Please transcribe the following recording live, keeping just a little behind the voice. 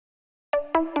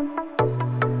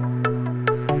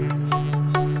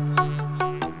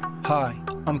Hi,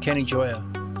 I'm Kenny Joya.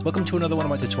 Welcome to another one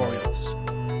of my tutorials.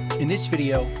 In this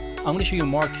video, I'm going to show you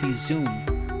Marquee Zoom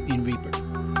in Reaper.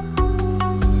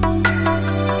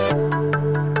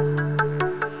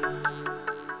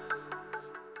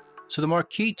 So the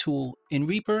Marquee tool in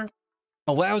Reaper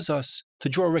allows us to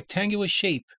draw a rectangular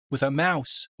shape with a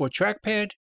mouse or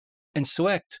trackpad and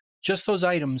select just those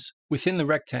items within the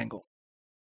rectangle.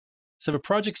 So I have a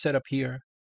project set up here,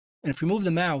 and if we move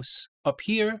the mouse up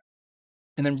here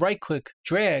and then right-click,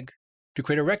 drag to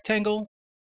create a rectangle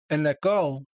and let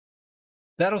go,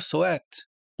 that'll select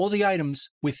all the items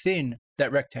within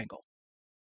that rectangle.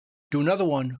 Do another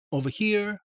one over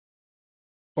here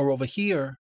or over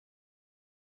here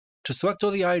to select all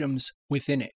the items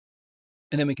within it.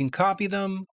 And then we can copy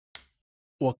them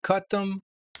or cut them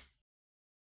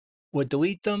or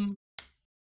delete them.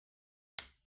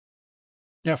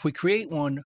 Now if we create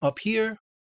one up here,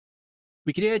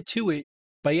 we can add to it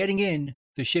by adding in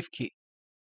the Shift key.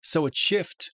 So it's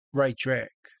Shift, right drag.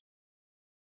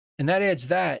 And that adds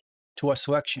that to our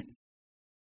selection.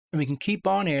 And we can keep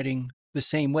on adding the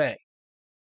same way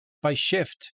by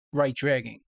Shift, right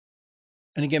dragging.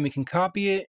 And again, we can copy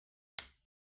it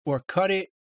or cut it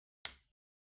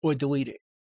or delete it.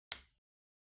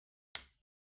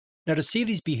 Now to see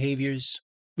these behaviors,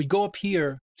 we go up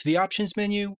here to the Options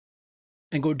menu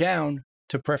and go down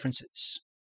to Preferences.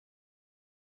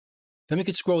 Then we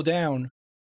can scroll down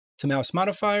to Mouse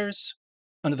Modifiers,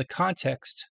 under the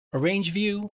Context, Arrange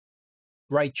View,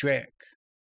 right drag.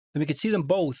 Then we can see them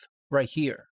both right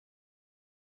here.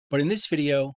 But in this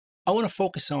video, I want to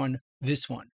focus on this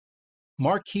one,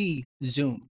 Marquee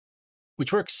Zoom,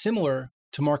 which works similar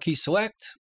to Marquee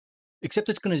Select, except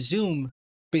it's going to zoom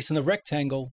based on the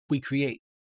rectangle we create.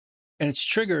 And it's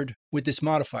triggered with this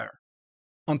modifier.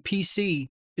 On PC,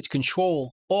 it's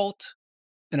Control Alt,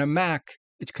 and on Mac,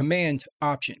 it's Command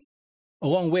Option,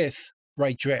 along with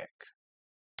right drag.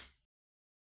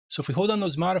 So if we hold on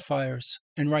those modifiers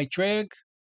and right drag,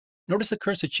 notice the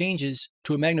cursor changes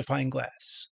to a magnifying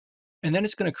glass. And then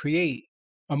it's going to create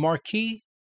a marquee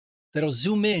that'll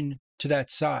zoom in to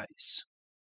that size,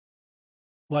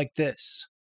 like this.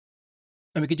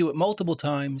 And we could do it multiple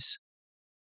times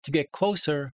to get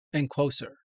closer and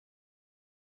closer.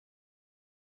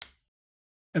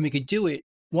 And we could do it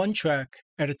one track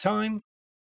at a time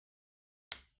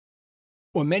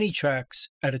or many tracks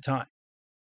at a time.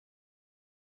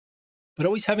 But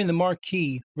always having the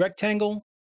marquee rectangle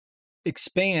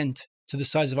expand to the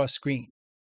size of our screen.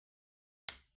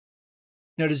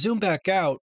 Now to zoom back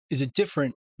out is a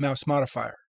different mouse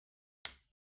modifier.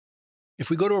 If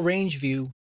we go to Arrange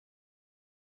View,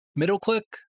 middle click,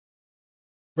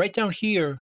 right down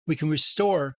here, we can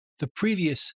restore the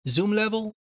previous zoom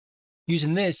level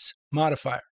using this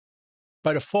modifier.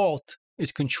 By default,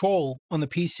 it's Control on the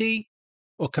PC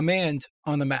or Command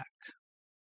on the Mac,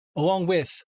 along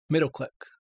with middle click.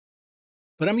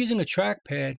 But I'm using a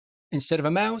trackpad instead of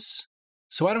a mouse,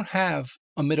 so I don't have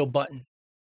a middle button.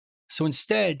 So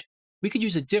instead, we could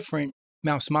use a different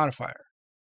mouse modifier.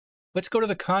 Let's go to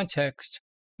the Context,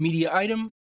 Media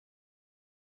Item.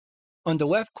 Under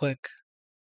left click,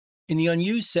 in the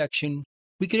Unused section,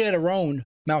 we could add our own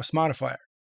mouse modifier.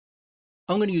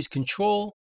 I'm going to use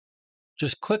Control,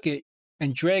 just click it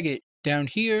and drag it down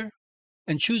here,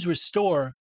 and choose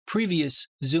Restore Previous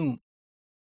Zoom.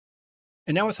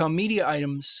 And now with our media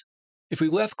items, if we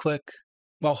left click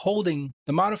while holding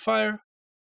the modifier,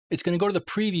 it's going to go to the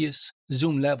previous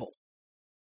zoom level.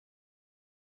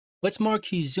 Let's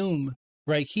Marquee Zoom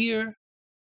right here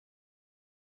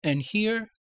and here.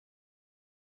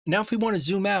 Now if we want to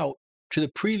zoom out to the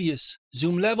previous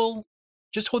zoom level,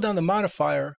 just hold down the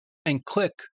modifier and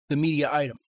click the media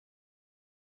item.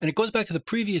 And it goes back to the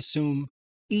previous zoom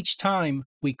each time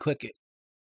we click it,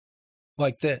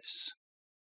 like this.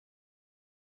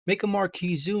 Make a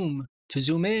Marquee Zoom to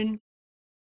zoom in.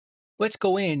 Let's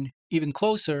go in even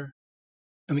closer,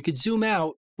 and we could zoom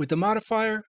out with the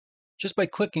modifier just by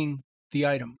clicking the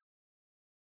item.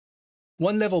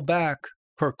 One level back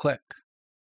per click.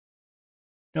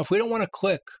 Now if we don't want to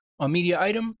click on media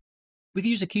item, we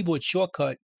can use a keyboard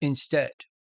shortcut instead.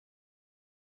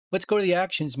 Let's go to the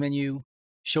Actions menu,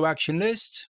 Show Action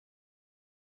List,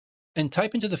 and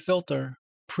type into the filter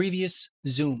Previous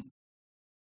Zoom.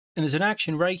 And there's an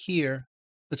action right here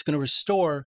that's going to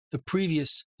restore the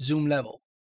previous zoom level.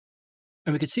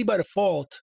 And we can see by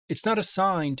default, it's not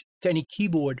assigned to any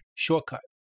keyboard shortcut,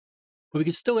 but we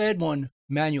can still add one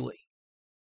manually.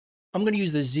 I'm going to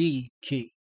use the Z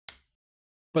key.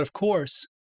 But of course,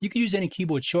 you can use any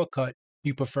keyboard shortcut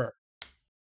you prefer.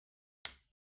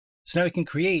 So now we can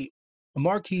create a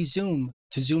Marquee Zoom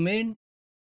to zoom in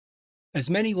as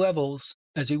many levels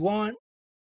as we want,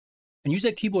 and use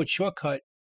that keyboard shortcut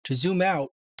to zoom out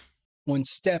one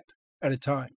step at a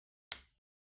time.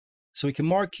 So we can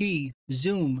Marquee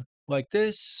Zoom like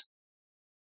this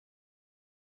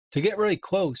to get really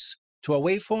close to our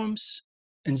waveforms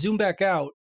and zoom back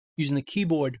out using the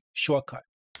keyboard shortcut.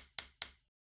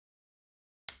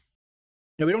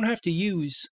 Now we don't have to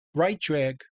use right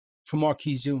drag for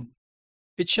Marquee Zoom.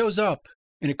 It shows up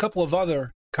in a couple of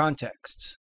other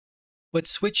contexts. Let's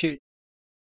switch it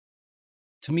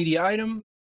to media item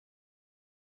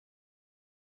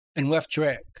and left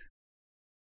drag.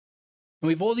 And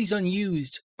we have all these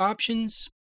unused options,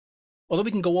 although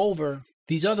we can go over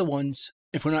these other ones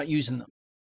if we're not using them.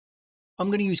 I'm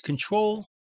going to use Control,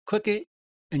 click it,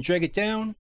 and drag it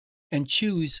down, and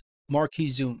choose Marquee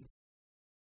Zoom.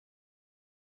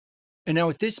 And now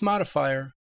with this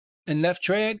modifier and left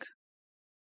drag,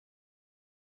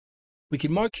 we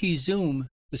can Marquee Zoom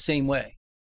the same way.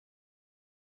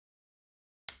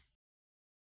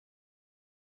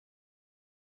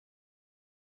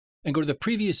 And go to the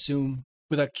previous zoom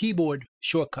with our keyboard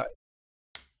shortcut.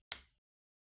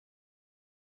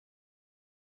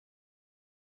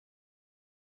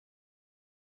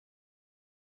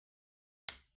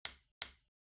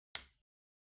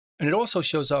 And it also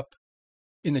shows up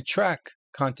in the track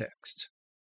context.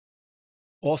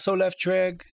 Also left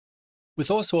drag with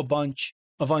also a bunch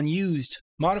of unused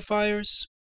modifiers,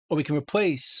 or we can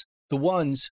replace the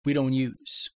ones we don't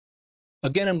use.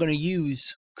 Again, I'm going to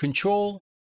use Control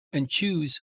and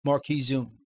choose Marquee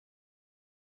Zoom.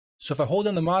 So if I hold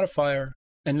down the modifier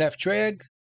and left drag,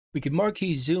 we can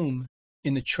Marquee Zoom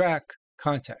in the track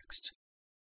context,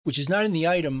 which is not in the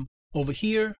item over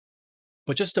here,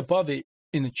 but just above it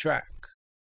in the track.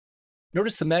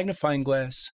 Notice the magnifying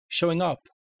glass showing up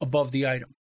above the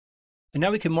item. And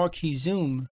now we can Marquee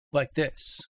Zoom like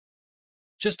this,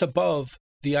 just above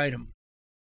the item.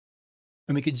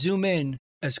 And we could zoom in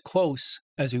as close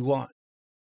as we want.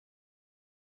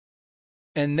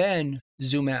 And then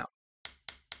zoom out.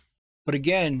 But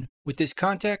again, with this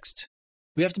context,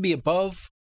 we have to be above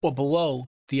or below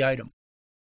the item.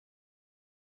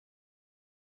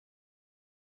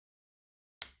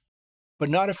 But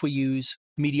not if we use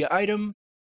media item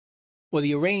or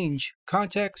the arrange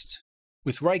context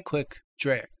with right-click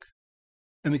drag.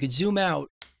 And we could zoom out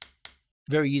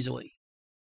very easily.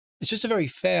 It's just a very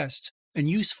fast and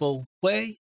useful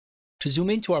way to zoom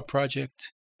into our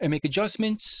project and make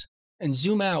adjustments and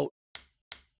zoom out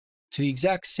to the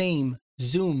exact same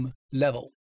zoom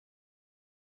level.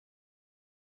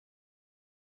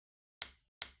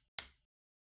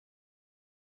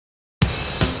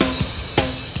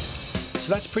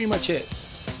 So that's pretty much it.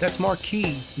 That's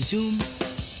Marquee Zoom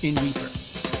in Reaper.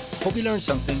 Hope you learned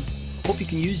something. Hope you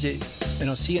can use it, and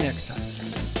I'll see you next time.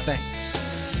 Thanks.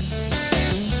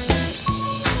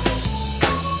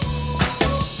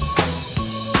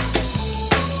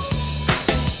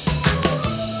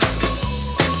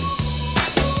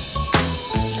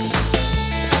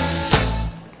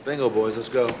 Bingo, boys, let's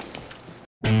go.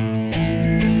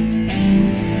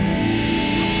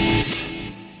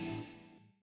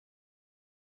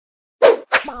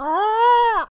 Bye.